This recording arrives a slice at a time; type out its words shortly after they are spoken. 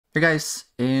Hey guys,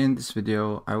 in this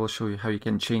video I will show you how you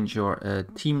can change your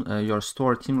your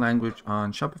store theme language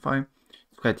on Shopify.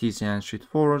 It's quite easy and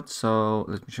straightforward, so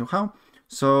let me show how.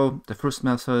 So the first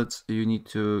method, you need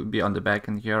to be on the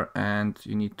backend here and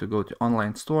you need to go to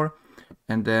online store,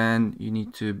 and then you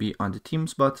need to be on the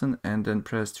themes button and then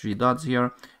press three dots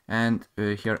here and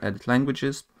here edit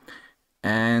languages,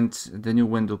 and the new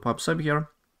window pops up here,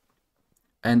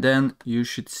 and then you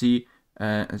should see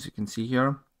as you can see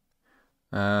here,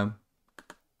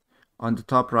 on the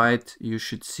top right, you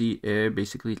should see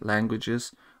basically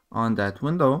languages on that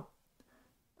window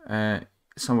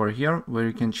somewhere here where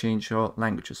you can change your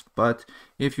languages. But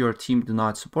if your team do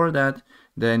not support that,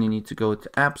 then you need to go to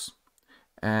apps,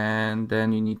 and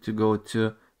then you need to go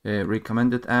to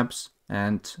recommended apps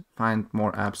and find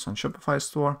more apps on Shopify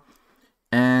store.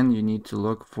 And you need to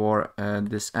look for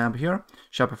this app here,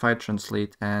 Shopify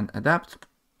Translate and Adapt.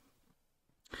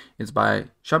 It's by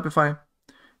Shopify.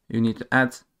 You need to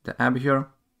add the app here,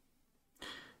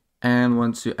 and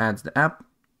once you add the app,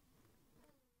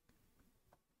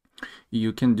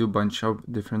 you can do a bunch of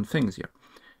different things here.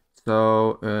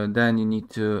 So then you need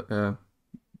to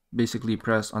basically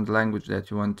press on the language that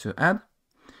you want to add.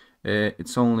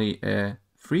 It's only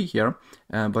free here,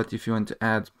 but if you want to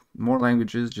add more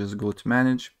languages, just go to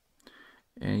manage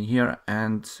here,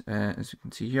 and as you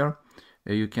can see here,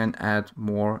 you can add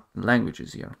more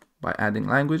languages here by adding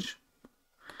language,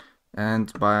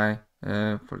 and by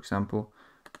for example,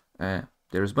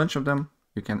 there's a bunch of them.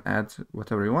 You can add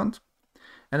whatever you want,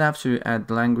 and after you add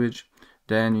the language,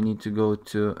 then you need to go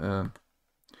to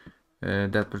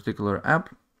that particular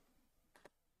app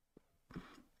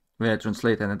where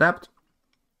Translate and Adapt,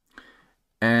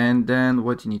 and then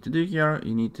what you need to do here,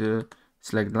 you need to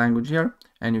select the language here,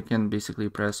 and you can basically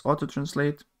press auto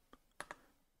translate,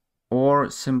 or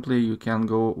simply you can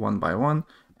go one by one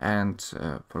and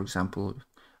for example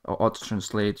auto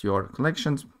translate your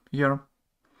collections here,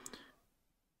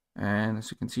 and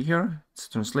as you can see here, it's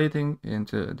translating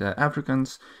into the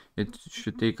Africans. It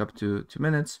should take up to 2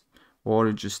 minutes, or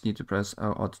you just need to press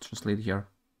auto translate here,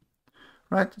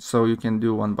 right? So you can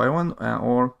do one by one,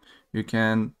 or you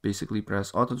can basically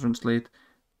press auto translate,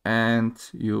 and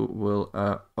you will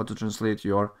auto translate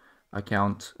your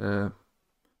account to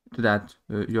that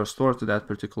your store to that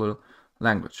particular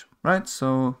language, right?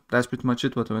 So that's pretty much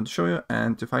it what I want to show you,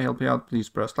 and if I help you out, please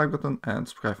press like button and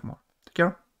subscribe for more. Take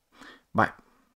care, bye.